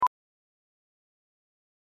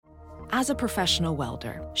As a professional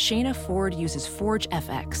welder, Shayna Ford uses Forge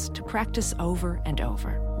FX to practice over and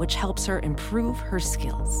over, which helps her improve her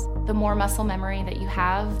skills. The more muscle memory that you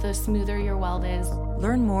have, the smoother your weld is.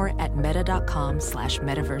 Learn more at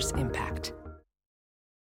meta.com/metaverse impact.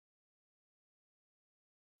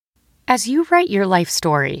 As you write your life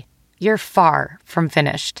story, you're far from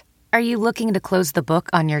finished. Are you looking to close the book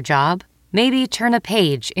on your job? Maybe turn a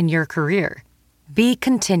page in your career? Be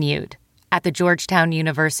continued at the Georgetown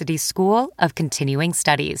University School of Continuing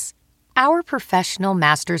Studies. Our professional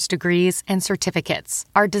master's degrees and certificates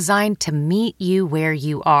are designed to meet you where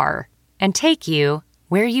you are and take you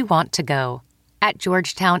where you want to go. At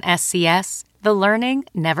Georgetown SCS, the learning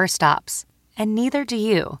never stops, and neither do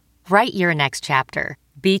you. Write your next chapter.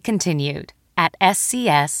 Be continued at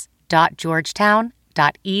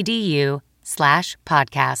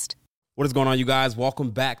scs.georgetown.edu/podcast. What is going on, you guys?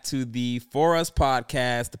 Welcome back to the For Us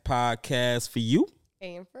podcast, the podcast for you.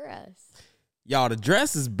 And for us. Y'all, the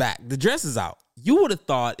dress is back. The dress is out. You would have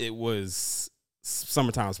thought it was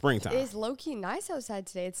summertime, springtime. It's low-key nice outside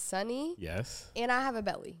today. It's sunny. Yes. And I have a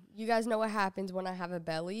belly. You guys know what happens when I have a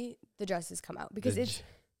belly. The dresses come out. Because it's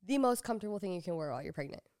the most comfortable thing you can wear while you're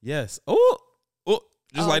pregnant. Yes. Oh,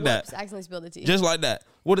 just like whoops, that. I accidentally spilled the tea. Just like that.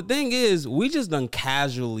 Well, the thing is, we just done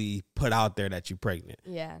casually put out there that you're pregnant.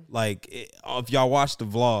 Yeah. Like, if y'all watch the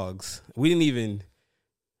vlogs, we didn't even...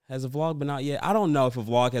 Has a vlog been out yet? I don't know if a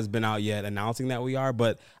vlog has been out yet announcing that we are,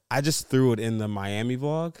 but I just threw it in the Miami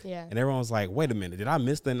vlog. Yeah. And everyone was like, wait a minute, did I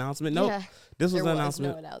miss the announcement? Nope. Yeah. This was There the was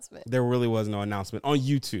announcement. no announcement. There really was no announcement on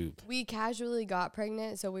YouTube. We casually got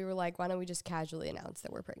pregnant, so we were like, why don't we just casually announce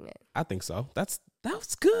that we're pregnant? I think so. That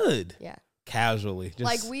was good. Yeah. Casually. Just,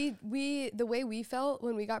 Like we the way we felt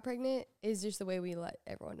when we got pregnant is just the way we let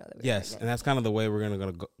everyone know that we were yes, pregnant. and that's kind of the way we're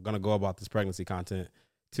gonna go about this pregnancy content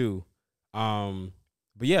too. But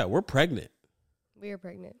yeah, we're pregnant. We are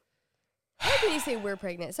pregnant. I like when you say we're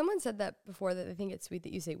pregnant. Someone said that before, that they think it's sweet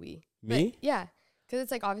that you say we. Me? But yeah. Because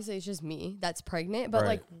it's like, obviously it's just me that's pregnant. But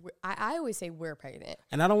Right. like, I always say we're pregnant.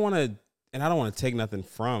 And I don't want to take nothing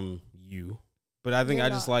from you, but I think You're I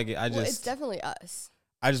just not. like it. It's definitely us.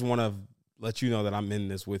 I just want to let you know that I'm in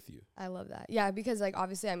this with you. I love that. Yeah, because like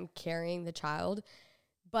obviously I'm carrying the child,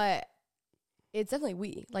 but it's definitely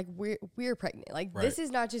we. Like we're pregnant. Like Right. this is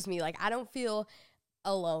not just me. Like I don't feel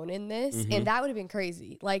alone in this, Mhm. and that would have been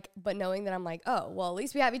crazy. Like, but knowing that I'm like, oh well, at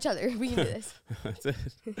least we have each other. We can do this. That's it.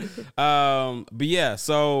 But yeah,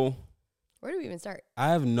 so Where do we even start? I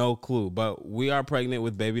have no clue, but we are pregnant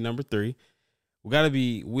with baby number 3. We got to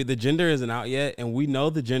be, the gender isn't out yet, and we know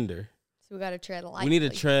the gender. So we got to tread lightly. We need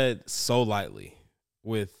to tread so lightly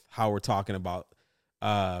with how we're talking about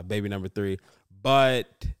baby number 3.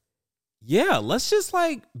 But yeah, let's just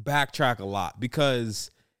like backtrack a lot, because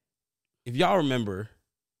if y'all remember,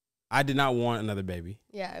 I did not want another baby.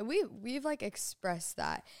 Yeah, we've like expressed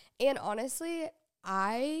that. And honestly,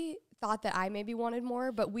 I thought that I maybe wanted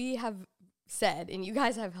more, but we have said, and you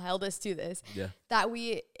guys have held us to this, that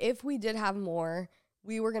if we did have more,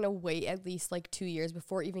 we were going to wait at least like 2 years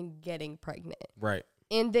before even getting pregnant. Right.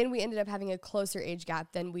 And then we ended up having a closer age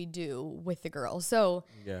gap than we do with the girls. So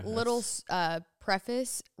little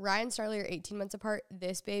preface, Ryan and Starlee are 18 months apart.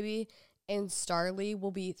 This baby and Starlee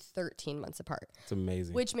will be 13 months apart. It's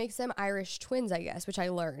amazing. Which makes them Irish twins, I guess, which I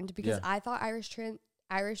learned because I thought Irish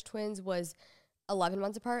twins was 11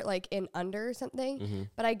 months apart, like in under or something. Mm-hmm.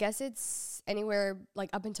 But I guess it's anywhere like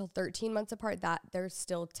up until 13 months apart that they're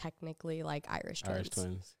still technically like Irish twins. Irish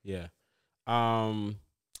twins, yeah.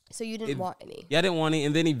 So you didn't want any. Yeah, I didn't want any.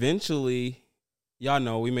 And then eventually, y'all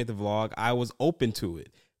know, we made the vlog. I was open to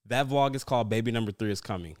it. That vlog is called Baby Number 3 is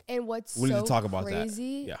Coming. And what's we need so to talk about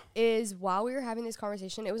crazy that. is while we were having this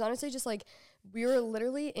conversation, it was honestly just like we were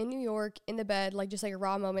literally in New York in the bed, like just like a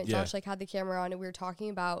raw moment. Yeah. Josh like had the camera on and we were talking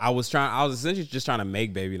about. I was essentially just trying to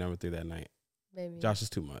make Baby Number 3 that night. Maybe. Josh is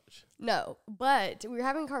too much. No, but we were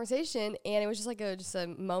having a conversation and it was just like a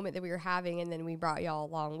moment that we were having, and then we brought y'all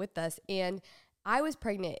along with us. And I was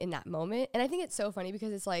pregnant in that moment. And I think it's so funny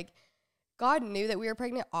because it's like God knew that we were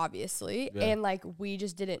pregnant, obviously. Yeah. And like we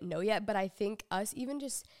just didn't know yet. But I think us even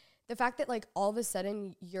just the fact that like all of a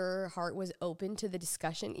sudden your heart was open to the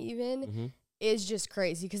discussion even is just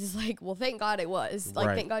crazy, because it's like, well, thank God it was.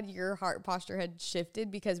 Like, thank God your heart posture had shifted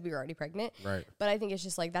because we were already pregnant. Right. But I think it's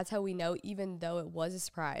just like, that's how we know, even though it was a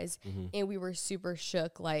surprise and we were super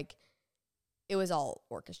shook, like it was all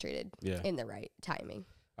orchestrated in the right timing.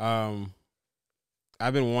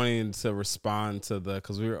 I've been wanting to respond to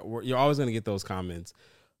because you're always going to get those comments.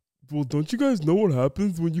 Well, don't you guys know what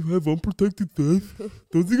happens when you have unprotected sex?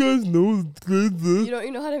 Don't you guys know? You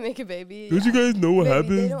don't know how to make a baby. Don't you guys know what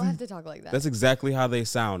happens? They don't have to talk like that. That's exactly how they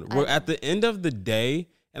sound. At the end of the day,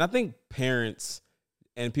 And I think parents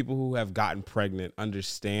and people who have gotten pregnant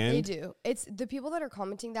understand. They do. It's the people that are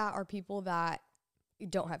commenting that are people that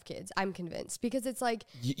don't have kids. I'm convinced, because it's like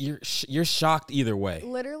you're shocked either way.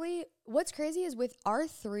 Literally, what's crazy is with our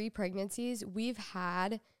 3 pregnancies, we've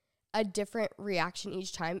had a different reaction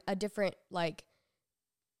each time, a different like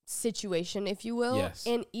situation, if you will. Yes.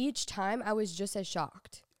 And each time I was just as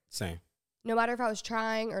shocked. Same. No matter if I was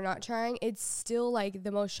trying or not trying, it's still like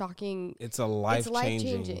the most shocking. It's a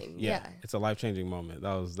life-changing. Yeah. It's a life-changing moment.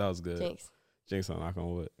 That was good. Thanks. Jinx on, knock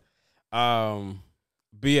on wood.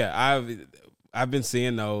 But yeah, I've been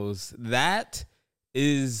seeing those. That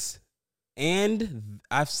is, and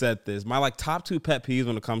I've said this, my like top 2 pet peeves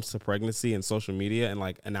when it comes to pregnancy and social media and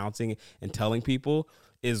like announcing and telling people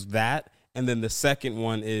is that. And then the second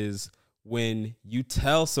one is when you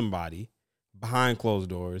tell somebody behind closed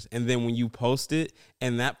doors, and then when you post it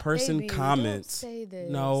and that person comments, don't say this.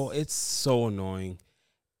 No, it's so annoying.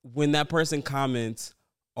 When that person comments,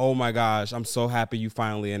 "Oh my gosh, I'm so happy you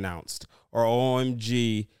finally announced," or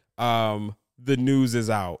 "OMG, the news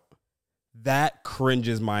is out." That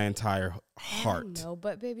cringes my entire heart. No,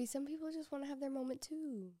 but baby, some people just want to have their moment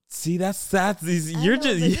too. See, that's you're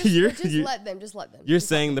just let them. You're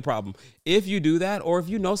saying the problem. If you do that, or if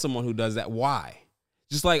you know someone who does that, why?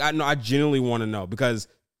 Just like I genuinely want to know, because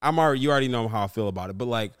you already know how I feel about it. But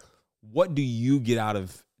like, what do you get out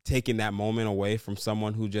of taking that moment away from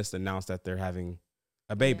someone who just announced that they're having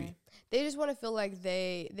a baby? Yeah. They just want to feel like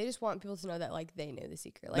they just want people to know that like they knew the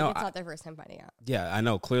secret. Like No, it's not their first time finding out. Yeah, I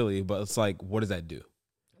know clearly, but it's like, what does that do?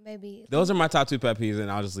 Maybe Those are my top 2 pet peeves,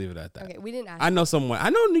 and I'll just leave it at that. Okay, we didn't ask. I know someone. I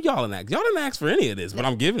know y'all didn't ask. Y'all didn't ask for any of this, but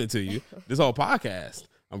I'm giving it to you. This whole podcast,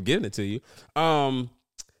 I'm giving it to you. But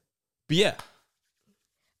yeah,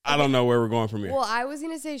 I don't know where we're going from here. Well, I was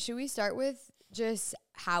gonna say, should we start with just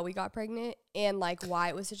how we got pregnant and like why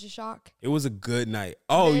it was such a shock? It was a good night.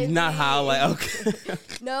 Oh, Baby. not how, like, okay.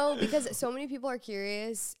 No, because so many people are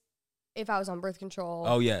curious if I was on birth control.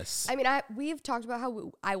 Oh, yes. I mean, we've talked about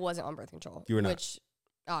how I wasn't on birth control. You were not. Which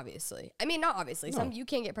obviously, I mean, not obviously. No. You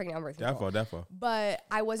can't get pregnant on birth control. Defo. But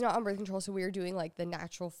I was not on birth control, so we were doing like the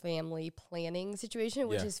natural family planning situation,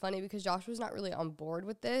 which is funny because Josh was not really on board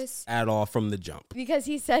with this At all from the jump. because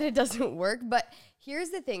he said it doesn't work. But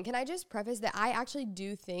here's the thing. Can I just preface that I actually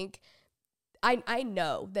do think I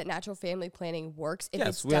know that natural family planning works if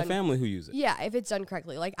it's we have family who use it. Yeah, if it's done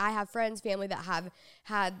correctly. Like I have friends, family that have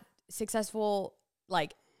had successful,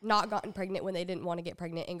 like not gotten pregnant when they didn't want to get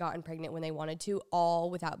pregnant and gotten pregnant when they wanted to,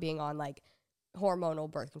 all without being on like hormonal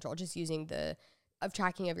birth control, just using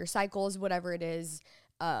tracking of your cycles, whatever it is,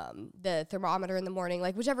 the thermometer in the morning,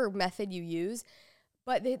 like whichever method you use.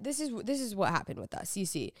 But this is what happened with us. You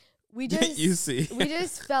see, we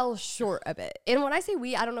just fell short a bit. And when I say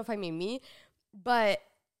we, I don't know if I mean me, but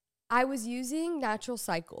I was using Natural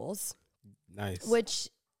Cycles. Nice. Which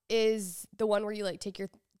is the one where you like take your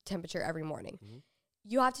temperature every morning. Mm-hmm.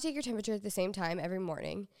 You have to take your temperature at the same time every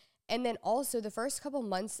morning. And then also the first couple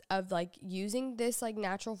months of like using this like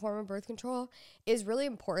natural form of birth control is really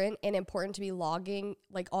important to be logging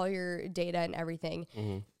like all your data and everything.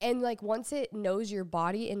 Mm-hmm. And like once it knows your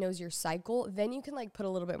body and knows your cycle, then you can like put a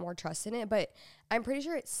little bit more trust in it. But I'm pretty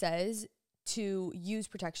sure it says to use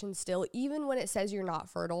protection still, even when it says you're not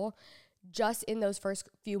fertile, just in those first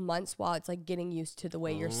few months while it's like getting used to the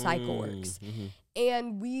way your cycle works. Mm-hmm.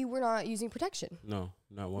 And we were not using protection. No,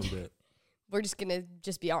 not one bit. We're just going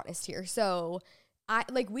to be honest here. So I'm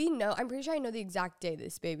pretty sure I know the exact day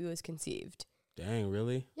this baby was conceived. Dang,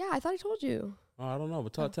 really? Yeah, I thought I told you. Oh, I don't know,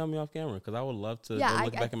 but tell me off camera, because I would love to go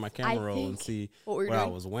look back in my camera roll and see what I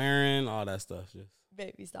was wearing, all that stuff. Just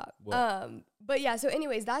baby, stop. But yeah, so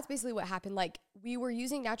anyways, that's basically what happened. Like we were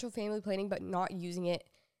using natural family planning, but not using it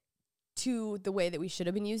to the way that we should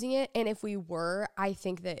have been using it. And if we were, I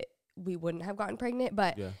think that we wouldn't have gotten pregnant.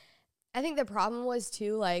 But yeah. I think the problem was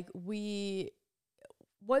too, like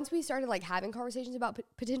once we started like having conversations about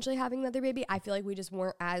potentially having another baby, I feel like we just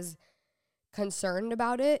weren't as concerned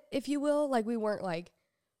about it, if you will. Like we weren't like,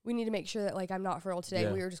 we need to make sure that like I'm not fertile today.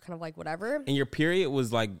 Yeah. We were just kind of like, whatever. And your period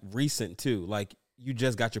was like recent too. Like you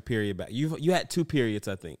just got your period back. You had 2 periods,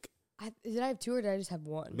 I think. Did I have 2 or did I just have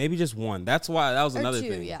 1? Maybe just 1. That's why that was another 2,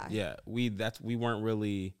 thing. Yeah. Yeah. We weren't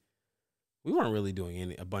really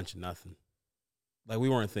doing a bunch of nothing. Like we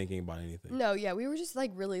weren't thinking about anything. No, yeah, we were just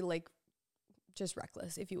like really like just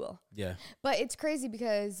reckless, if you will. Yeah. But it's crazy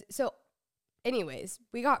because anyways,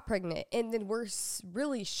 we got pregnant and then we're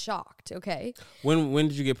really shocked. Okay. When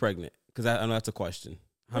did you get pregnant? Because I know that's a question.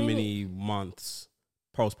 How many months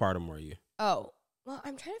postpartum were you? Oh, well,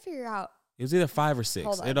 I'm trying to figure out. It was either 5 or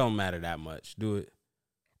 6. It don't matter that much. Do it.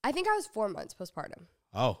 I think I was 4 months postpartum.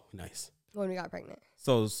 Oh, nice. When we got pregnant.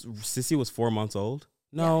 So Sissy was 4 months old?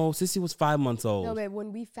 No, yeah. Sissy was 5 months old. No, babe,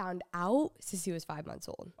 when we found out, Sissy was 5 months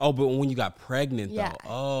old. Oh, but when you got pregnant, yeah. though.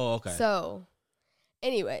 Oh, okay. So,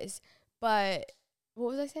 anyways, but what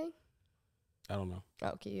was I saying? I don't know. Oh,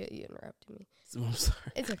 okay, you interrupted me. I'm sorry.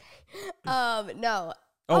 It's okay. No.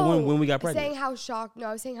 When we got pregnant. I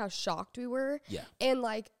was saying how shocked we were. Yeah. And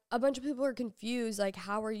like a bunch of people are confused, like,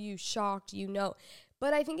 how are you shocked? You know.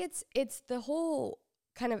 But I think it's the whole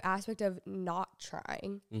kind of aspect of not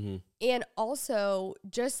trying. Mm-hmm. And also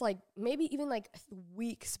just like maybe even like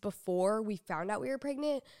weeks before we found out we were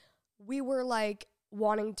pregnant, we were like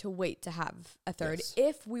wanting to wait to have a third. Yes.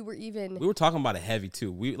 If we were talking about it heavy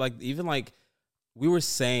too. We were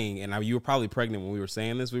saying, and you were probably pregnant when we were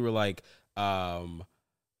saying this, we were like,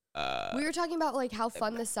 we were talking about like how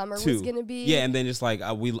fun the summer was gonna be. Yeah, and then just like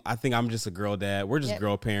I think I'm just a girl dad. We're just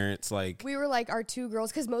girl parents. Like we were like our 2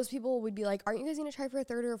 girls, because most people would be like, "Aren't you guys gonna try for a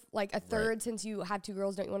third or like a third right. since you have 2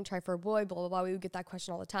 girls? Don't you want to try for a boy?" Blah blah blah. We would get that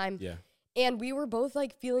question all the time. Yeah, and we were both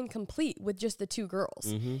like feeling complete with just the 2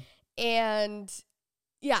 girls, and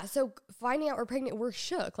yeah. So finding out we're pregnant, we're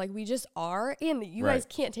shook. Like we just are, and you guys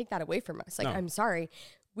can't take that away from us. Like I'm sorry,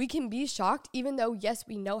 we can be shocked, even though yes,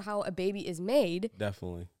 we know how a baby is made.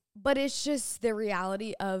 Definitely. But it's just the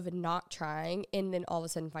reality of not trying and then all of a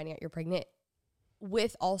sudden finding out you're pregnant,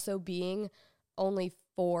 with also being only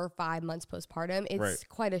 4 or 5 months postpartum. It's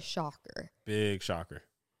quite a shocker. Big shocker.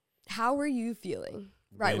 How were you feeling?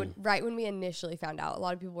 Right when we initially found out, a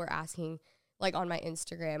lot of people were asking, like on my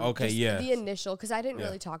Instagram. Okay, yeah. The initial, because I didn't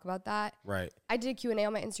really talk about that. Right. I did a Q&A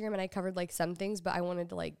on my Instagram and I covered like some things, but I wanted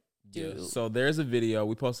to like do. Yeah. So there's a video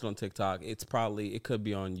we posted on TikTok. It could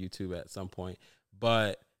be on YouTube at some point,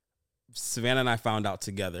 but Savannah and I found out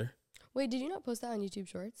together. Wait, did you not post that on YouTube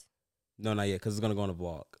Shorts? No, not yet, because it's going to go on a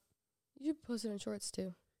vlog. You should post it on Shorts,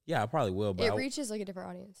 too. Yeah, I probably will. But it reaches, like, a different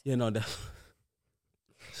audience. Yeah, no.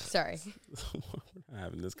 Sorry. We're not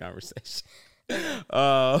having this conversation.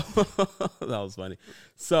 That was funny.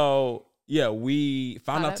 So, yeah, we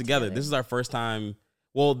found out together. This is our first time.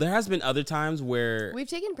 Well, there has been other times where we've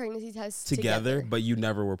taken pregnancy tests together, but you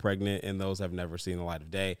never were pregnant, and those have never seen the light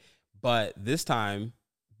of day. But this time,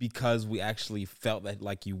 because we actually felt that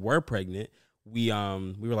like you were pregnant, we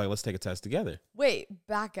were like, let's take a test together. Wait,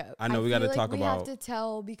 back up. I know we got to talk about. We have to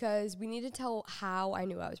tell, because we need to tell how I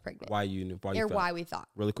knew I was pregnant. Why you knew? Why we thought.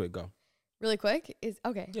 Really quick, go. Really quick is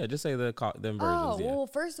okay. Yeah, just say the versions. Oh, well,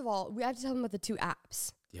 first of all, we have to tell them about the 2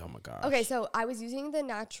 apps. Yeah, oh my gosh. Okay, so I was using the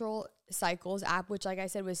Natural Cycles app, which, like I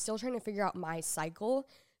said, was still trying to figure out my cycle.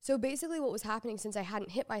 So basically what was happening, since I hadn't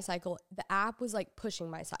hit my cycle, the app was like pushing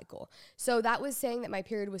my cycle. So that was saying that my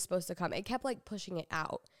period was supposed to come. It kept like pushing it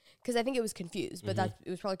out because I think it was confused, but it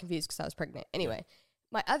was probably confused because I was pregnant. Anyway,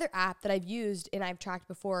 my other app that I've used and I've tracked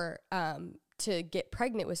before to get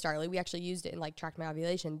pregnant with Starly, we actually used it and like tracked my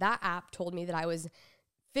ovulation. That app told me that I was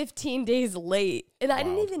 15 days late, and I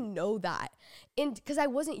didn't even know that. And because I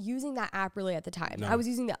wasn't using that app really at the time. No. I was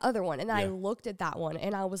using the other one, and then I looked at that one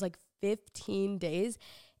and I was like 15 days.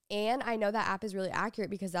 And I know that app is really accurate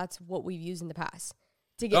because that's what we've used in the past.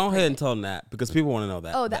 To get Go ahead and tell them that, because people want to know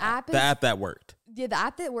that. Oh, the app that worked. Yeah, the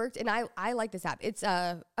app that worked, and I like this app. It's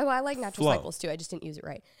I like Natural Cycles too. I just didn't use it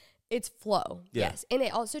right. It's Flow, yes, and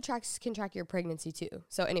it also can track your pregnancy too.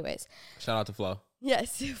 So, anyways, shout out to Flow.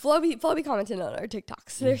 Yes, Flow be commenting on our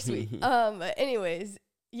TikToks. They're sweet. Anyways,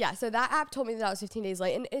 yeah. So that app told me that I was 15 days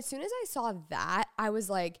late, and as soon as I saw that, I was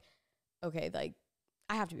like, okay, like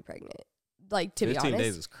I have to be pregnant. Like, to be honest, 15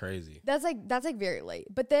 days is crazy. That's like very late.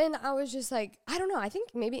 But then I was just like, I don't know. I think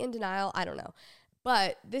maybe in denial. I don't know.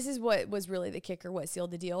 But this is what was really the kicker, what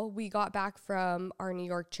sealed the deal. We got back from our New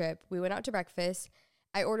York trip. We went out to breakfast.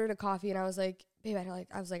 I ordered a coffee and I was like, babe,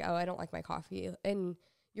 I was like, oh, I don't like my coffee. And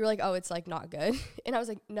you were like, oh, it's like not good. And I was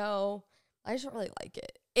like, no, I just don't really like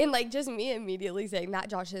it. And like just me immediately saying that,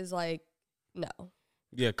 Josh is like, no.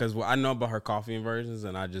 Yeah, because I know about her coffee inversions,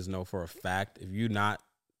 and I just know for a fact, if you're not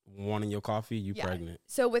wanting your coffee, you pregnant.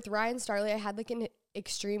 So with Ryan Starley, I had like an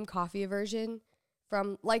extreme coffee aversion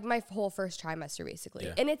from like my whole first trimester basically.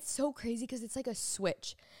 Yeah. And it's so crazy because it's like a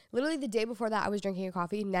switch. Literally the day before that I was drinking a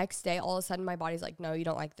coffee. Next day, all of a sudden my body's like, no, you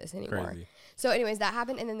don't like this anymore. Crazy. So anyways, that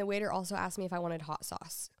happened. And then the waiter also asked me if I wanted hot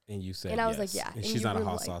sauce. And you said and I was like, yeah. And she's not a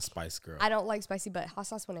hot sauce spice girl. I don't like spicy, but hot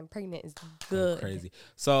sauce when I'm pregnant is good. Crazy.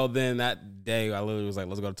 So then that day I literally was like,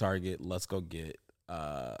 let's go to Target. Let's go get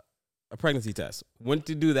a pregnancy test. Went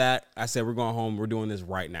to do that. I said, we're going home. We're doing this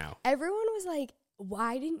right now. Everyone was like,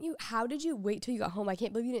 how did you wait till you got home? I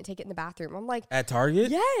can't believe you didn't take it in the bathroom. I'm like, at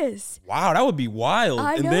Target? Yes. Wow, that would be wild.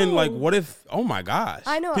 And then like, what if, oh my gosh.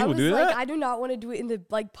 I know. People I was do like, that? I do not want to do it in the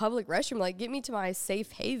like public restroom. Like, get me to my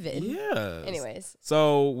safe haven. Yeah. Anyways.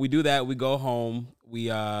 So we do that. We go home. We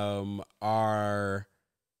are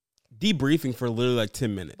debriefing for literally like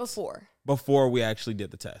 10 minutes. Before we actually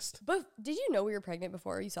did the test. But did you know we were pregnant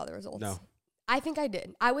before you saw the results? No. I think I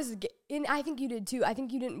did. And I think you did too. I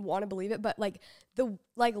think you didn't want to believe it, but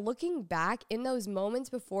looking back in those moments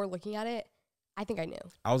before looking at it, I think I knew.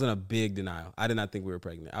 I was in a big denial. I did not think we were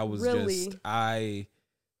pregnant. I was really? I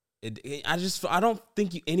don't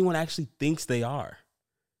think anyone actually thinks they are.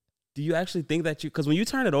 Do you actually think that because when you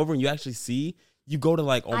turn it over and you actually see, you go to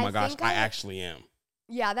like, oh my gosh, I actually am.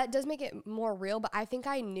 Yeah, that does make it more real, but I think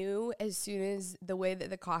I knew as soon as the way that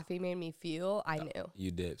the coffee made me feel, I knew.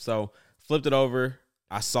 You did. So flipped it over.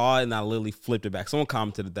 I saw it and I literally flipped it back. Someone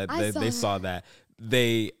commented that they saw that.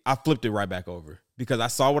 I flipped it right back over because I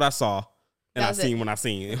saw what I saw and I seen what I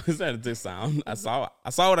seen. It was at this sound. I saw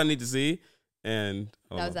what I need to see and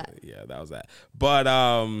that was that. Yeah, that was that. But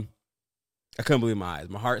I couldn't believe my eyes.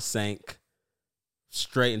 My heart sank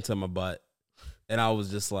straight into my butt and I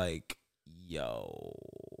was just like, yo.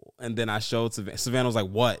 And then I showed Savannah. Savannah was like,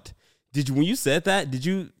 what? When you said that, did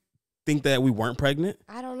you think that we weren't pregnant?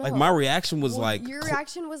 I don't know. Like my reaction was like. Your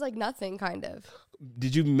reaction was like nothing, kind of.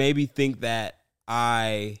 Did you maybe think that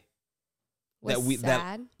sad?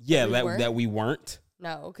 that we weren't?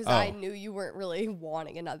 No, because I knew you weren't really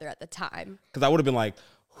wanting another at the time. Because I would have been like,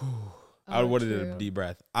 I would have did a deep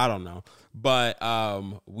breath. I don't know. But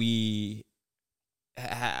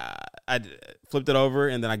I flipped it over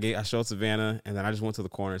and then I showed Savannah and then I just went to the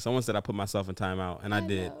corner. Someone said I put myself in timeout and I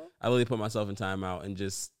did. Know. I really put myself in timeout and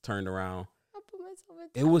just turned around.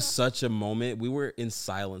 It was such a moment. We were in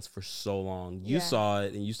silence for so long. You saw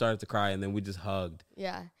it and you started to cry and then we just hugged.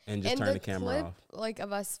 Yeah. And just turned the camera off. Like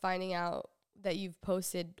of us finding out that you've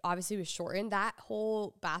posted obviously was shortened. That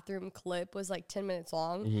whole bathroom clip was like 10 minutes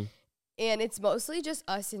long. Mm-hmm. And it's mostly just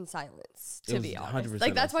us in silence, to be honest.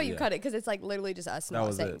 Like, that's why you cut it, because it's, like, literally just us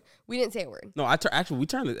not saying. We didn't say a word. No, we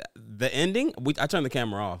turned the ending, I turned the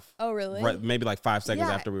camera off. Oh, really? Right, maybe, like, 5 seconds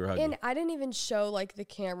after we were hugging. And I didn't even show, like, the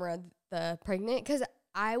camera, the pregnant, because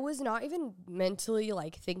I was not even mentally,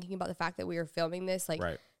 like, thinking about the fact that we were filming this, like,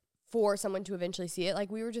 for someone to eventually see it.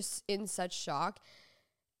 Like, we were just in such shock.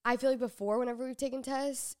 I feel like before, whenever we've taken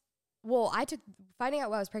tests, finding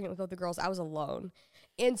out I was pregnant with both the girls, I was alone.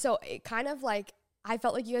 And so it kind of like, I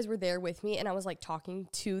felt like you guys were there with me and I was like talking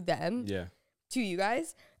to them. Yeah. To you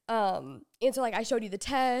guys. And so like I showed you the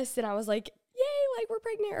test and I was like, yay, like we're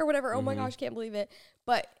pregnant or whatever. Mm-hmm. Oh my gosh, can't believe it.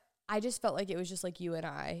 But I just felt like it was just like you and I.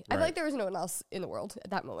 Right. I feel like there was no one else in the world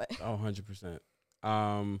at that moment. Oh, 100%.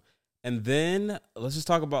 And then let's just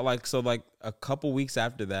talk about like a couple weeks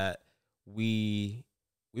after that, we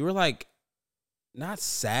were like, not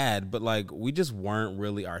sad, but like we just weren't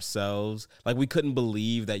really ourselves. Like we couldn't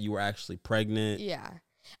believe that you were actually pregnant. Yeah.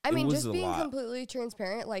 I mean, just being completely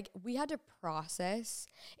transparent, like we had to process.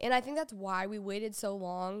 And I think that's why we waited so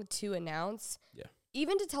long to announce. Yeah.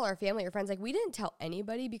 Even to tell our family or friends, like we didn't tell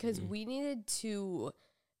anybody because we needed to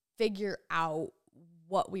figure out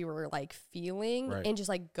what we were like feeling and just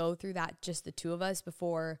like go through that, just the two of us,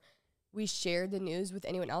 before we shared the news with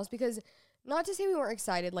anyone else. Because not to say we weren't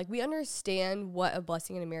excited. Like, we understand what a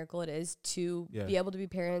blessing and a miracle it is to be able to be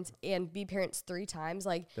parents and be parents 3 times.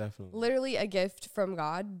 Like, literally a gift from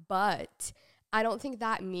God. But I don't think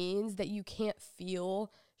that means that you can't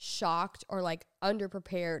feel shocked or, like,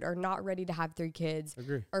 underprepared or not ready to have 3 kids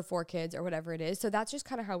or 4 kids or whatever it is. So that's just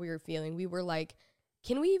kind of how we were feeling. We were like,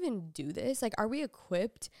 can we even do this? Like, are we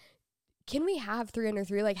equipped? Can we have 3 under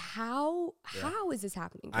 3? Like, how is this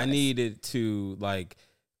happening? I needed to, like,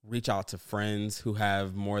 reach out to friends who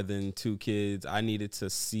have more than 2 kids. I needed to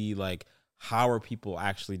see like, how are people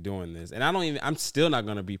actually doing this? And I'm still not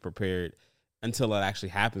going to be prepared until it actually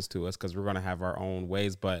happens to us, because we're going to have our own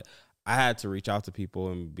ways. But I had to reach out to people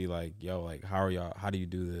and be like, yo, like, how are y'all? How do you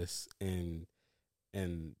do this? And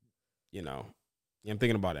you know, I'm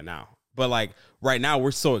thinking about it now. But like right now we're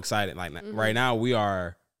so excited. Like right now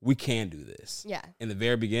we can do this. Yeah. In the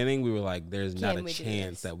very beginning, we were like, there's not a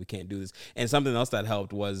chance that we can't do this. And something else that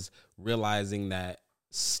helped was realizing that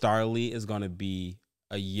Starly is going to be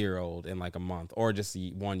a year old in like a month, or just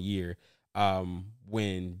 1 year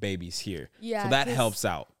when baby's here. Yeah. So that helps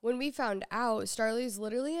out. When we found out, Starly's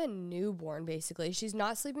literally a newborn, basically. She's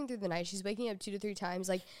not sleeping through the night. She's waking up 2 to 3 times.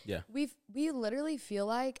 Like, we literally feel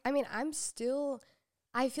like, I mean, I'm still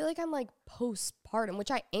I feel like I'm like postpartum,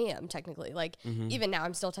 which I am technically. Like even now,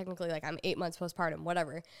 I'm still technically like I'm 8 months postpartum,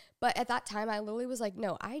 whatever. But at that time, I literally was like,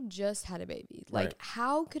 no, I just had a baby. Like,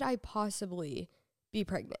 how could I possibly be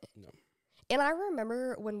pregnant? No. And I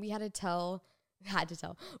remember when we had to tell,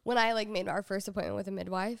 when I like made our first appointment with a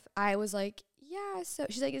midwife, I was like, yeah. So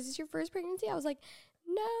she's like, is this your first pregnancy? I was like,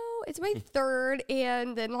 no, it's my third.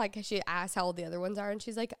 And then like she asked how old the other ones are, and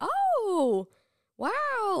she's like, oh.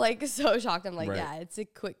 Wow, like so shocked. I'm like, yeah, it's a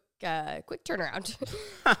quick turnaround.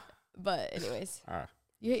 But anyways,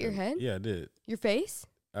 you hit your head? Yeah, I did. Your face?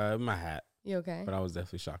 My hat. You okay? But I was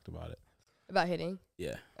definitely shocked about it. About hitting?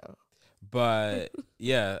 Yeah. Oh. But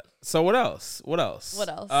yeah. So what else? What else?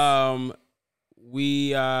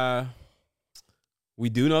 We do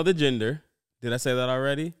know the gender. Did I say that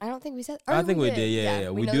already? I don't think we said. I think we did.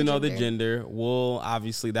 Yeah. We do know the gender. We'll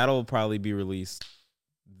obviously that'll probably be released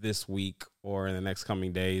this week or in the next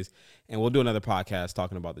coming days, and we'll do another podcast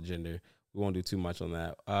talking about the gender. We won't do too much on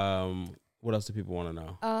that. What else do people want to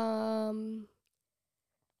know?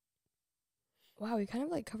 Wow, we kind of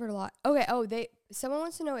like covered a lot. Okay. Someone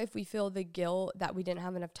wants to know if we feel the guilt that we didn't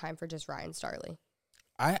have enough time for just Ryan Starley.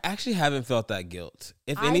 I actually haven't felt that guilt.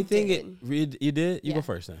 If anything, you did. You go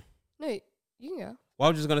first then. No, you can go. Well, I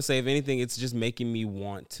was just gonna say, if anything, it's just making me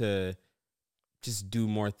want to just do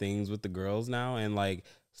more things with the girls now, and like.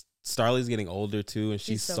 Starley's getting older too, and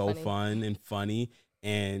she's so fun and funny.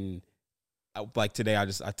 And like today, I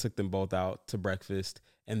took them both out to breakfast,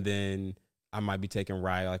 and then I might be taking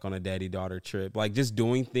Rye like on a daddy-daughter trip, like just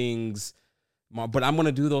doing things. But I'm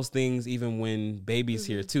gonna do those things even when baby's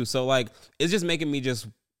here too. So like, it's just making me just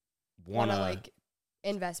wanna like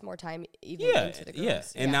invest more time even into the girls. Yeah.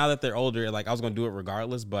 And now that they're older, like I was gonna do it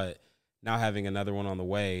regardless, but. Now having another one on the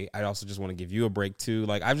way, I also just want to give you a break too.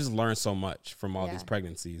 Like I've just learned so much from all these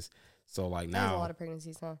pregnancies. So like now, there's a lot of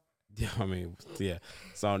pregnancies, huh? Yeah, I mean, yeah.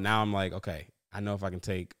 So now I'm like, okay, I know if I can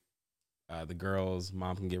take the girls,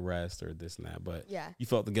 mom can get rest or this and that. But you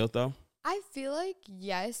felt the guilt though? I feel like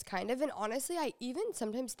yes, kind of. And honestly, I even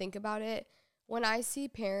sometimes think about it when I see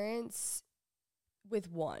parents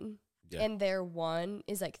with one and their one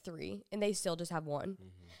is like 3 and they still just have one.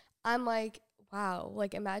 I'm like, wow,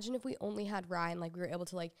 like imagine if we only had Ryan, like we were able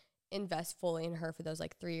to like invest fully in her for those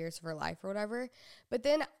like 3 years of her life or whatever. But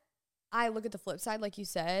then I look at the flip side, like you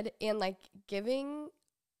said, and like giving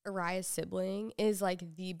Araya's sibling is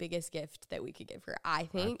like the biggest gift that we could give her, I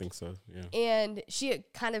think. I think so, yeah. And she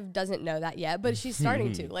kind of doesn't know that yet, but she's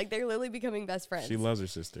starting to. Like they're literally becoming best friends. She loves her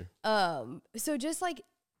sister. So just like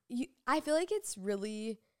I feel like it's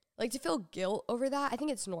really like to feel guilt over that. I think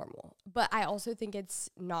it's normal, but I also think it's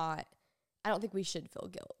not. I don't think we should feel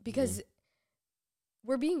guilt because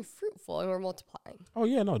we're being fruitful and we're multiplying. Oh,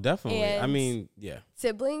 yeah, no, definitely. And I mean, yeah.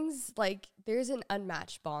 Siblings, like, there's an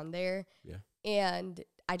unmatched bond there. Yeah. And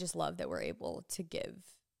I just love that we're able to give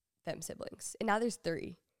them siblings. And now there's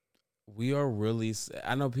 3. We are really,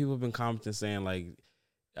 I know people have been commenting saying, like,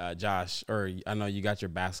 Josh, or I know you got your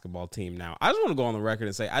basketball team now. I just want to go on the record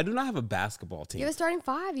and say, I do not have a basketball team. You have a starting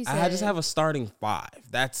 5, you said. I just have a starting 5.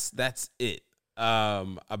 That's it.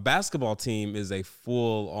 A basketball team is a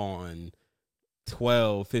full-on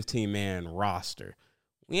 12, 15-man roster.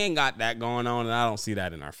 We ain't got that going on, and I don't see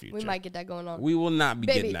that in our future. We might get that going on. We will not be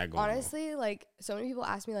getting that going honestly, like, so many people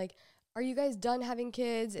ask me, like, are you guys done having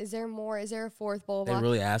kids? Is there more? Is there a 4th? Blah, blah, blah. They're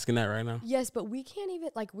really asking that right now? Yes, but we can't even,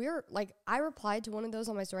 like, I replied to one of those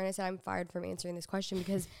on my story, and I said, I'm fired from answering this question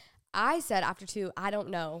because I said after 2, I don't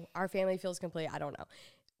know. Our family feels complete. I don't know.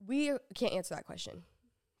 We can't answer that question.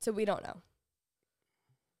 So we don't know.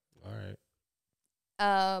 All right.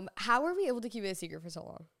 How were we able to keep it a secret for so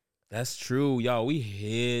long? That's true, y'all. We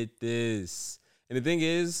hid this, and the thing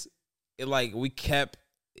is,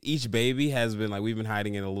 each baby has been like we've been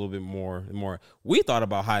hiding it a little bit more and more. We thought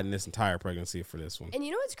about hiding this entire pregnancy for this one. And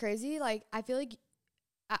you know what's crazy? Like I feel like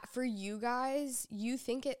for you guys, you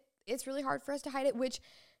think it's really hard for us to hide it. Which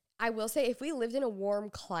I will say, if we lived in a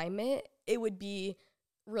warm climate, it would be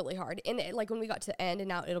really hard. And like when we got to the end and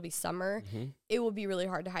now it'll be summer, it will be really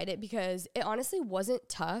hard to hide it because it honestly wasn't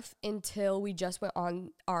tough until we just went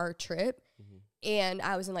on our trip and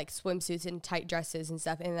I was in like swimsuits and tight dresses and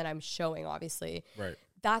stuff, and then I'm showing, obviously. Right.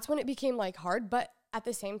 That's when it became like hard. But at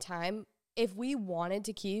the same time, if we wanted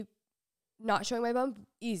to keep not showing my bump,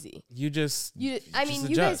 easy. You guys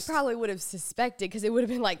probably would have suspected because it would have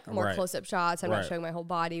been like more close-up shots. I'm not showing my whole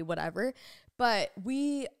body, whatever. But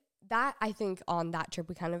I think on that trip,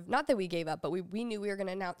 we kind of, not that we gave up, but we knew we were going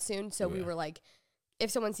to announce soon. So we were like, if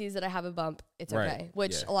someone sees that I have a bump, it's okay,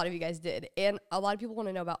 which a lot of you guys did. And a lot of people want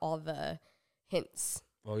to know about all the hints.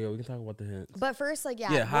 Oh, yeah, we can talk about the hints. But first, was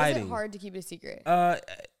hiding. it hard to keep it a secret?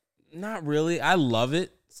 Not really. I love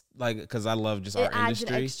it, like, because I love just our industry. It adds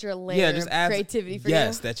an extra layer of creativity for you.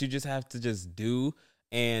 Yes, that you just have to just do.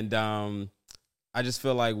 And I just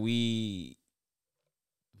feel like we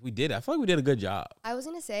did it. I feel like we did a good job. I was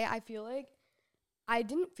going to say, I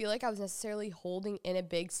didn't feel like I was necessarily holding in a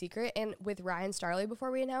big secret. And with Ryan Starley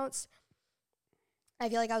before we announced, I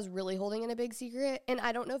feel like I was really holding in a big secret. And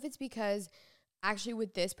I don't know if it's because actually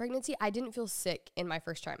with this pregnancy, I didn't feel sick in my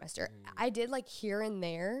first trimester. I did like here and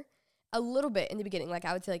there a little bit in the beginning. Like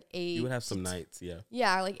I would say like 8. You would have some nights, yeah.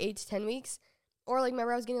 Yeah, like 8 to 10 weeks. Or like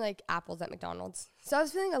remember I was getting like apples at McDonald's. So I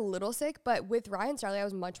was feeling a little sick. But with Ryan Starley, I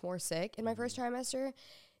was much more sick in my first trimester.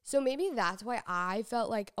 So maybe that's why I felt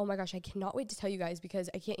like, oh my gosh, I cannot wait to tell you guys because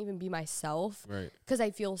I can't even be myself. Right. Because I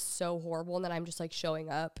feel so horrible and then I'm just like showing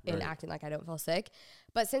up and acting like I don't feel sick.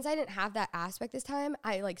 But since I didn't have that aspect this time,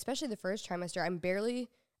 I like, especially the first trimester,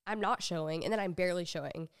 I'm not showing and then I'm barely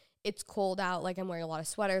showing. It's cold out. Like I'm wearing a lot of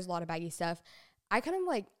sweaters, a lot of baggy stuff. I kind of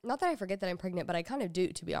like, not that I forget that I'm pregnant, but I kind of do,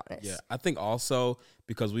 to be honest. Yeah. I think also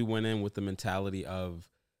because we went in with the mentality of,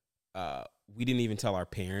 we didn't even tell our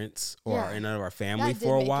parents or any of our family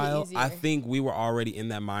for a while. I think we were already in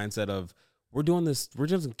that mindset of we're doing this. We're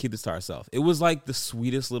just gonna keep this to ourselves. It was like the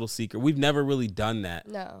sweetest little secret. We've never really done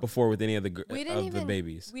that before with any of the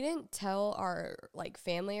babies. We didn't tell our like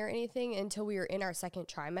family or anything until we were in our second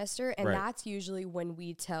trimester, and that's usually when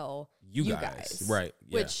we tell you guys. Right?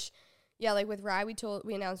 Yeah. Which, yeah, like with Rye,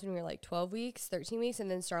 we announced when we were like 12 weeks, 13 weeks,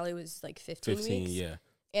 and then Starley was like 15 weeks. Yeah.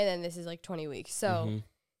 And then this is like 20 weeks. So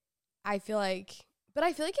I feel like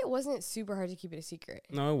it wasn't super hard to keep it a secret.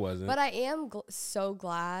 No, it wasn't. But I am so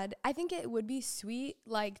glad. I think it would be sweet,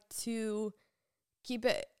 like, to keep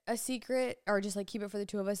it a secret or just, like, keep it for the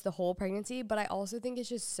two of us the whole pregnancy. But I also think it's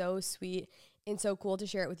just so sweet and so cool to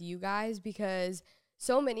share it with you guys because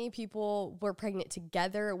so many people were pregnant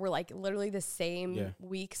together. We're, like, literally the same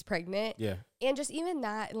weeks pregnant. Yeah. And just even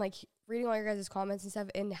that and, like, reading all your guys' comments and stuff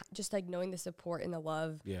and just, like, knowing the support and the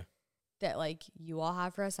love that, like, you all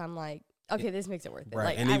have for us, I'm like, okay, this makes it worth it. Right.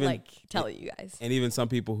 Like, and I even, like telling you guys. And even some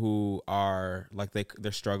people who are like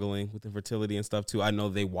they're struggling with infertility and stuff too. I know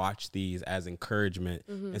they watch these as encouragement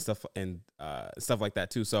and stuff like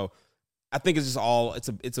that too. So I think it's just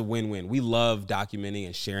it's a win-win. We love documenting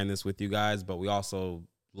and sharing this with you guys, but we also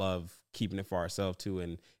love keeping it for ourselves too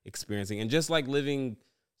and experiencing and just like being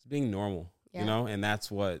normal, you know. And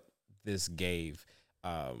that's what this gave.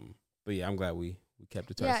 But yeah, I'm glad we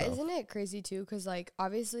kept it to ourselves. Yeah, isn't it crazy too? Because like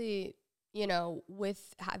obviously, you know,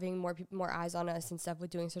 with having more eyes on us and stuff with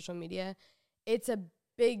doing social media, it's a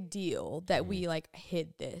big deal that we like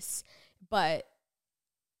hid this. But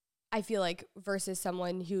I feel like versus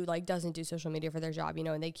someone who like doesn't do social media for their job, you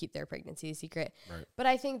know, and they keep their pregnancy a secret. Right. But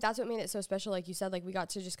I think that's what made it so special. Like you said, like we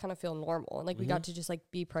got to just kind of feel normal and like we got to just like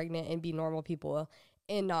be pregnant and be normal people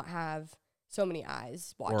and not have so many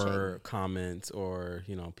eyes watching. Or comments or,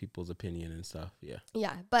 you know, people's opinion and stuff. Yeah.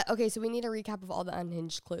 Yeah. But okay, so we need a recap of all the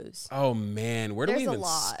unhinged clues. Oh man, where do we even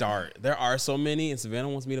start? There are so many, and Savannah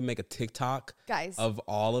wants me to make a TikTok of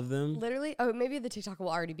all of them. Literally, maybe the TikTok will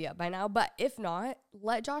already be up by now, but if not,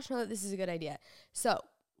 let Josh know that this is a good idea. So,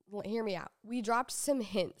 hear me out. We dropped some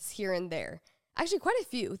hints here and there. Actually, quite a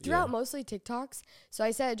few throughout mostly TikToks. So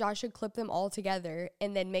I said Josh should clip them all together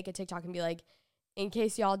and then make a TikTok and be like, in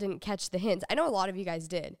case y'all didn't catch the hints. I know a lot of you guys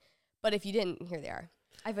did, but if you didn't, here they are.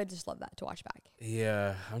 I would just love that to watch back.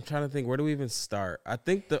 Yeah, I'm trying to think. Where do we even start? I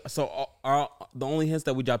think the only hints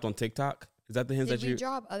that we dropped on TikTok, is that the hints Did we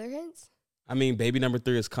drop other hints? I mean, baby number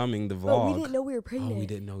 3 is coming, the vlog. But we didn't know we were pregnant. Oh, we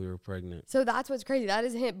didn't know we were pregnant. So that's what's crazy. That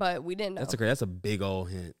is a hint, but we didn't know. That's a big old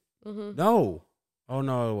hint. No. Oh,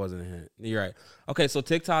 no, it wasn't a hint. You're right. Okay, so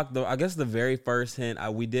TikTok, though, I guess the very first hint,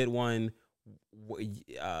 we did one.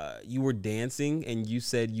 You were dancing and you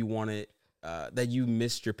said you wanted that you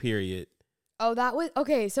missed your period. Oh, that was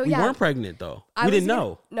okay. So we weren't pregnant though. We didn't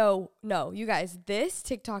know. No, you guys. This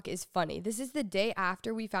TikTok is funny. This is the day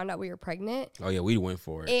after we found out we were pregnant. Oh yeah, we went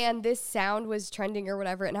for it. And this sound was trending or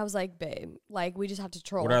whatever, and I was like, babe, like we just have to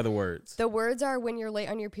troll. What are the words? The words are when you're late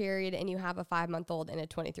on your period and you have a 5-month-old and a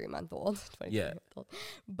 23-month-old. Yeah.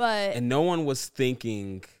 But and no one was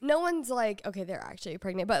thinking. No one's like, okay, they're actually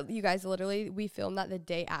pregnant. But you guys, literally, we filmed that the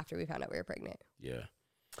day after we found out we were pregnant. Yeah.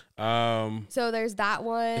 So there's that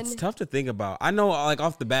one. It's tough to think about. I know, like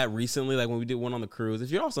off the bat, recently, like when we did one on the cruise. If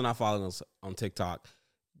you're also not following us on TikTok,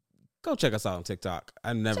 go check us out on TikTok.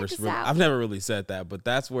 I've never really said that, but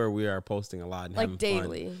that's where we are posting a lot and like having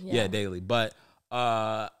daily. Fun. Yeah, daily. But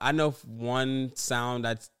I know one sound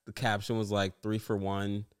the caption was like 3 for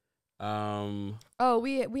 1.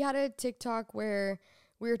 We had a TikTok where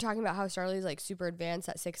we were talking about how Starley's like super advanced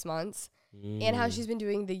at 6 months. and how she's been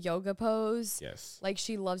doing the yoga pose. Yes. Like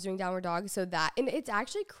she loves doing downward dog. So that, and it's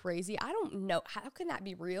actually crazy. I don't know. How can that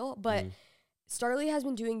be real? But Starly has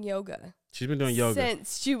been doing yoga. She's been doing yoga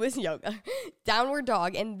since she was yoga. Downward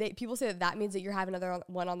dog. And people say that means that you're having another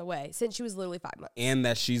one on the way since she was literally 5 months. And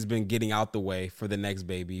that she's been getting out the way for the next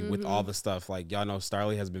baby with all the stuff. Like, y'all know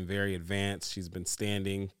Starly has been very advanced. She's been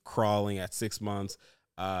standing, crawling at 6 months,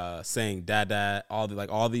 saying dad,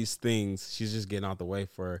 all these things. She's just getting out the way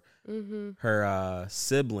for her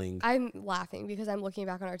sibling. I'm laughing because I'm looking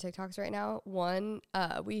back on our TikToks right now. One,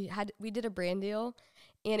 we did a brand deal.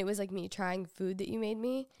 And it was like me trying food that you made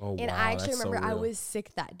me. Oh, and wow, I actually remember I was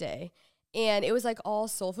sick that day. And it was like all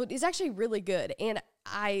soul food. It's actually really good. And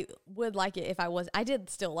I would like it if I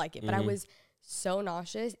did still like it, but I was so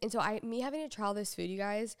nauseous. And so me having to try this food, you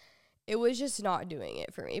guys, it was just not doing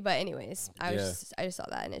it for me. But anyways, I just saw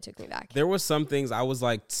that and it took me back. There was some things I was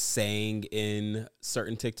like saying in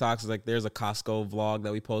certain TikToks. Like there's a Costco vlog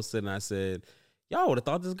that we posted and I said, y'all would have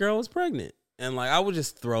thought this girl was pregnant. And, like, I would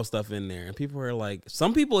just throw stuff in there. And people were like,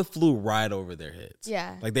 some people, it flew right over their heads.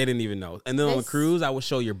 Yeah. Like, they didn't even know. And then on the cruise, I would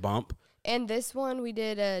show your bump. And this one, we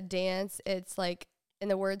did a dance. It's like,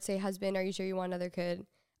 and the words say, husband, are you sure you want another kid?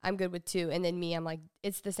 I'm good with 2. And then me, I'm like,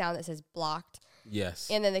 it's the sound that says blocked. Yes.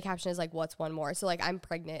 And then the caption is like, what's one more? So, like, I'm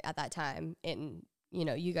pregnant at that time. And, you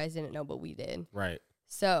know, you guys didn't know, but we did. Right.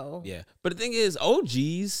 So. Yeah. But the thing is,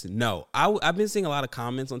 OGs, no. I've been seeing a lot of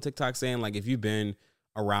comments on TikTok saying, like, if you've been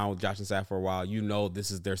around with Josh and Saf for a while, you know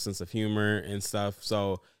this is their sense of humor and stuff.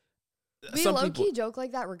 So we low-key joke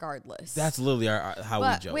like that regardless. That's literally how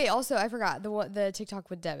we joke. Wait, also I forgot the TikTok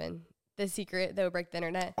with Devin, the secret that would break the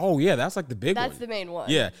internet. Oh yeah, that's like the big one. That's the main one.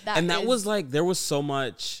 Yeah, that was like, there was so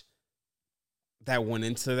much that went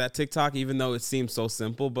into that TikTok, even though it seemed so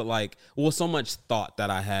simple, but like, so much thought that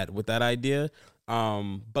I had with that idea.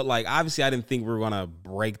 But like, obviously I didn't think we were gonna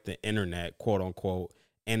break the internet, quote unquote.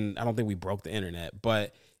 And I don't think we broke the internet,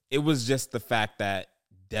 but it was just the fact that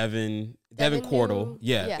Devin Cordell,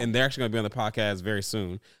 and they're actually going to be on the podcast very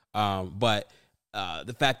soon. But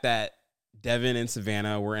the fact that Devin and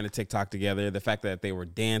Savannah were in a TikTok together, the fact that they were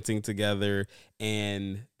dancing together,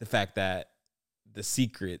 and the fact that the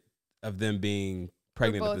secret of them being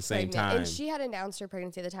pregnant at the same time. And she had announced her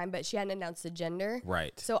pregnancy at the time, but she hadn't announced the gender.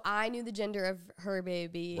 Right. So I knew the gender of her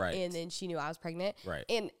baby, and then she knew I was pregnant. Right.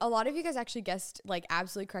 And a lot of you guys actually guessed like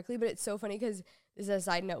absolutely correctly, but it's so funny because this is a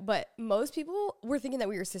side note, but most people were thinking that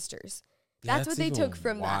we were sisters. That's what they took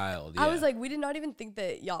from that. Yeah. I was like, we did not even think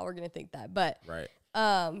that y'all were going to think that, but so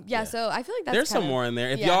I feel like there's some more in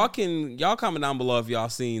there. If y'all comment down below if y'all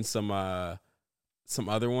seen some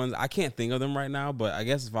other ones. I can't think of them right now, but I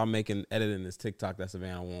guess if I'm editing this TikTok that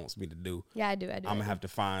Savannah wants me to do. Yeah, I do. I'm gonna have to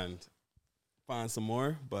find some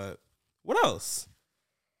more. But what else?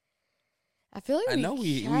 I feel like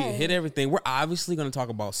we hit everything. We're obviously gonna talk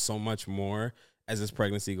about so much more as this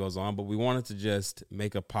pregnancy goes on, but we wanted to just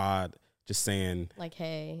make a pod just saying like,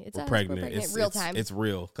 hey, we're pregnant. It's real time. It's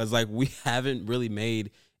real because like we haven't really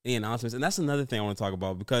made any announcements, and that's another thing I want to talk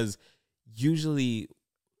about because usually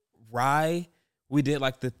we did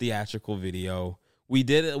like the theatrical video. We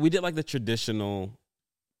did like the traditional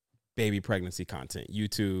baby pregnancy content,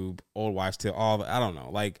 YouTube, Old Wives' Tale, I don't know.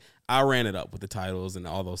 Like I ran it up with the titles and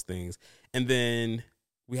all those things. And then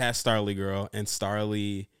we had Starly Girl, and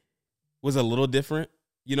Starly was a little different.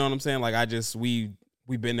 You know what I'm saying? Like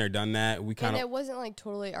we've been there, done that. And it wasn't like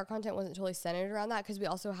our content wasn't totally centered around that because we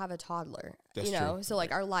also have a toddler, true. So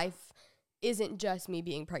like our life isn't just me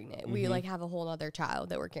being pregnant. We like have a whole other child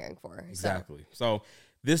that we're caring for. Exactly. So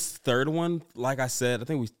this third one, like I said, I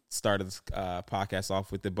think we started this podcast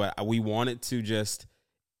off with it, but we wanted to just,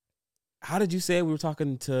 how did you say it? We were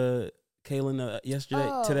talking to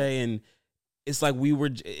Kaylin today, and it's like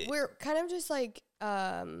we're kind of just like,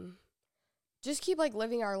 just keep like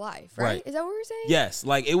living our life, right? Is that what we're saying? Yes.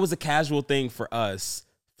 Like it was a casual thing for us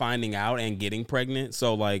finding out and getting pregnant.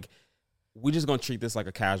 So like, we're just going to treat this like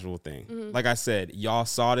a casual thing. Mm-hmm. Like I said, y'all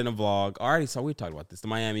saw it in a vlog. We talked about this, the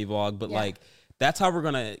Miami vlog, but like, that's how we're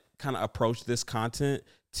going to kind of approach this content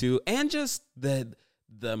too. And just the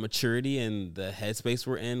maturity and the headspace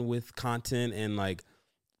we're in with content and like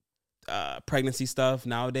pregnancy stuff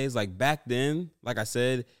nowadays. Like back then, like I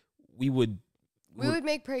said, we would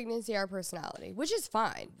make pregnancy our personality, which is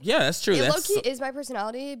fine. Yeah, that's true. It low-key is my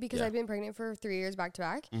personality because I've been pregnant for 3 years back to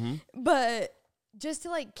back. Mm-hmm. But just to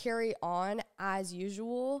like carry on as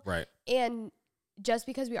usual. Right. And just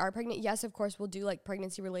because we are pregnant, yes, of course, we'll do like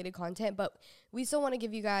pregnancy related content, but we still want to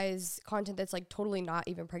give you guys content that's like totally not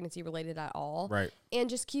even pregnancy related at all. Right. And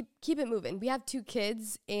just keep it moving. We have 2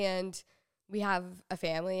 kids and we have a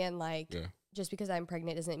family and like just because I'm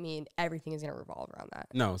pregnant doesn't mean everything is going to revolve around that.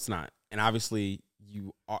 No, it's not. And obviously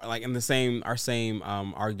you are like in our same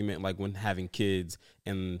argument, like when having kids,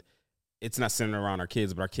 and it's not centered around our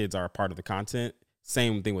kids, but our kids are a part of the content.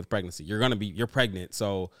 Same thing with pregnancy. You're pregnant.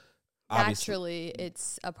 So naturally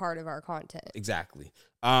it's a part of our content. Exactly.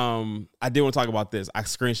 I did want to talk about this. I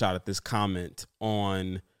screenshotted this comment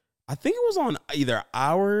on, I think it was on either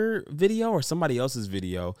our video or somebody else's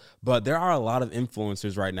video, but there are a lot of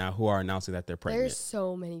influencers right now who are announcing that they're pregnant. There's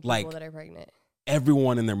so many people that are pregnant.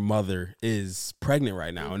 Everyone and their mother is pregnant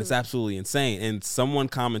right now, and it's absolutely insane. And someone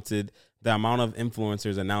commented, the amount of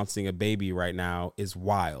influencers announcing a baby right now is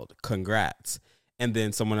wild. Congrats. And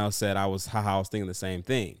then someone else said, I was thinking the same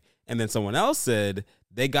thing. And then someone else said,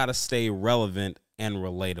 they got to stay relevant and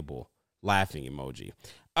relatable. Laughing emoji.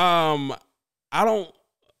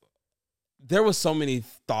 There was so many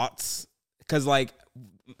thoughts, because like,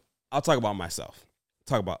 I'll talk about myself,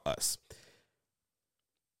 talk about us.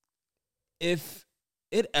 If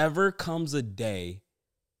it ever comes a day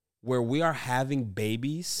where we are having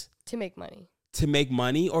babies to make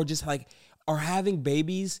money, or just like, or having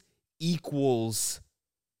babies equals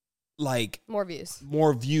like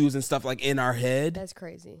more views and stuff like in our head, that's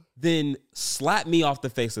crazy, then slap me off the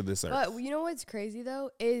face of this earth. But you know what's crazy though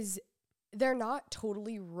is they're not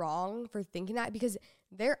totally wrong for thinking that, because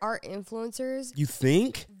there are influencers, you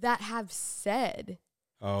think, that have said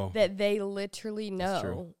that they literally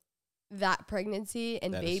know that pregnancy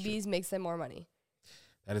and babies makes them more money.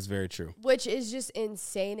 That is very true. Which is just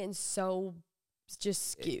insane and so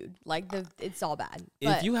just skewed. It's all bad.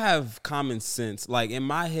 If you have common sense, like in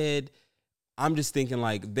my head, I'm just thinking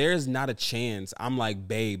like, there's not a chance. I'm like,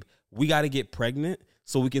 babe, we got to get pregnant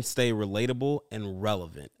so we can stay relatable and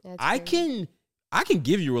relevant. I can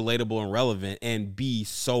give you relatable and relevant and be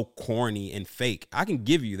so corny and fake. I can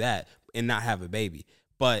give you that and not have a baby.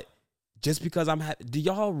 But just because do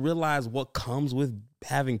y'all realize what comes with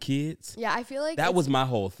having kids? Yeah, I feel like that was my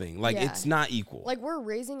whole thing. Like, it's not equal. Like, we're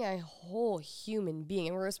raising a whole human being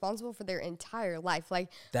and we're responsible for their entire life. Like,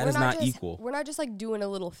 that is not equal. We're not just like doing a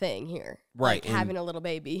little thing here. Right. Like having a little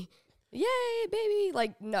baby. Yay, baby.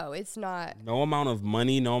 Like, no, it's not. No amount of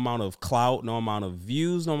money, no amount of clout, no amount of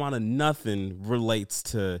views, no amount of nothing relates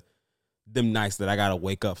to them nights that I got to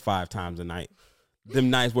wake up 5 times a night.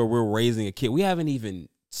 Them nights where we're raising a kid. We haven't even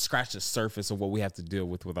scratch the surface of what we have to deal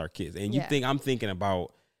with our kids. And you think I'm thinking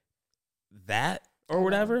about that or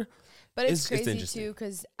whatever. But it's crazy too,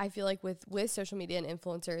 because I feel like with social media and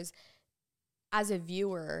influencers, as a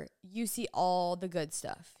viewer, you see all the good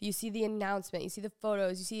stuff. You see the announcement, you see the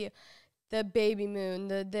photos, you see the baby moon,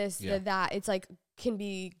 the this, the that. It's like can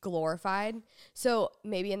be glorified. So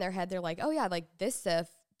maybe in their head, they're like, oh yeah, like this stuff,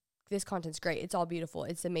 this content's great. It's all beautiful.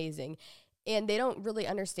 It's amazing. And they don't really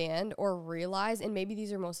understand or realize, and maybe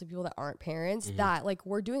these are mostly people that aren't parents, that like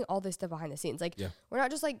we're doing all this stuff behind the scenes. Like we're not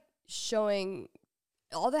just like showing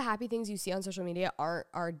all the happy things you see on social media aren't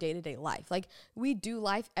our day-to-day life. Like we do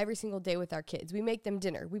life every single day with our kids. We make them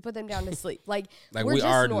dinner. We put them down to sleep. Like we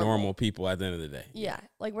are normal people at the end of the day. Yeah.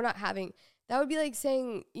 Like we're not having, that would be like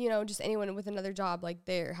saying, you know, just anyone with another job, like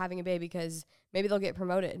they're having a baby because maybe they'll get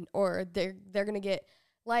promoted or they're going to get,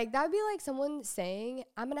 like, that would be like someone saying,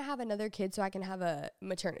 I'm going to have another kid so I can have a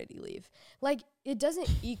maternity leave. Like, it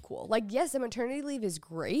doesn't equal. Like, yes, the maternity leave is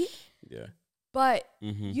great. Yeah. But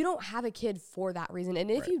you don't have a kid for that reason.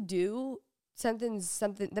 And if you do, something,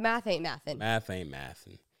 the math ain't mathin'. Math ain't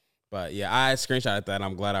mathin'. But, yeah, I screenshotted that, and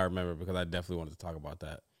I'm glad I remember because I definitely wanted to talk about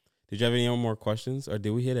that. Did you have any more questions? Or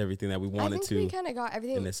did we hit everything that we wanted to? I think we kind of got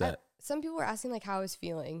everything. In this set? Some people were asking, like, how I was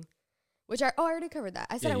feeling. Which I already covered that.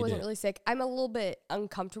 I said I wasn't really sick. I'm a little bit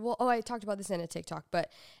uncomfortable. Oh, I talked about this in a TikTok, but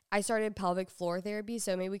I started pelvic floor therapy,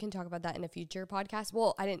 so maybe we can talk about that in a future podcast.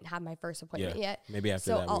 Well, I didn't have my first appointment yet. Maybe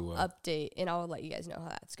after that we will. So I'll update, and I'll let you guys know how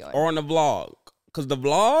that's going. Or on the vlog. Because the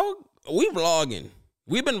vlog, we vlogging.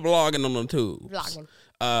 We've been vlogging on the tubes.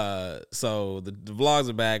 So the vlogs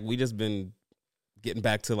are back. We just been getting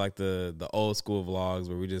back to like the old school vlogs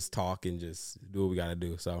where we just talk and just do what we got to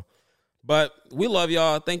do. So. But we love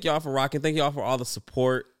y'all. Thank y'all for rocking. Thank y'all for all the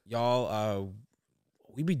support. Y'all,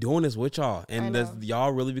 we be doing this with y'all. And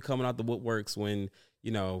y'all really be coming out the woodworks when,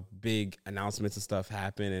 you know, big announcements and stuff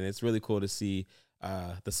happen. And it's really cool to see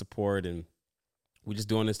the support. And we just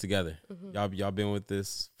doing this together. Y'all been with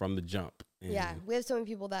this from the jump. And yeah, we have so many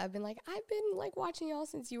people that have been like, I've been like watching y'all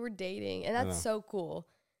since you were dating. And that's so cool.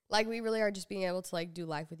 Like, we really are just being able to like do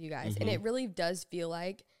life with you guys. And it really does feel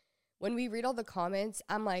like, when we read all the comments,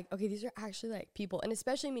 I'm like, okay, these are actually like people. And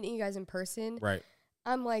especially meeting you guys in person. Right.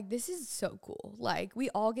 I'm like, this is so cool. Like, we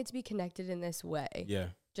all get to be connected in this way. Yeah.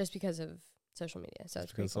 Just because of social media. So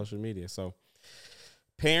it's because of social media. So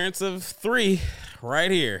Parents of 3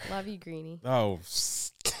 right here. Love you, Greenie. Oh.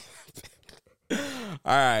 All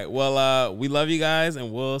right. Well, we love you guys,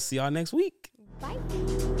 and we'll see y'all next week. Bye.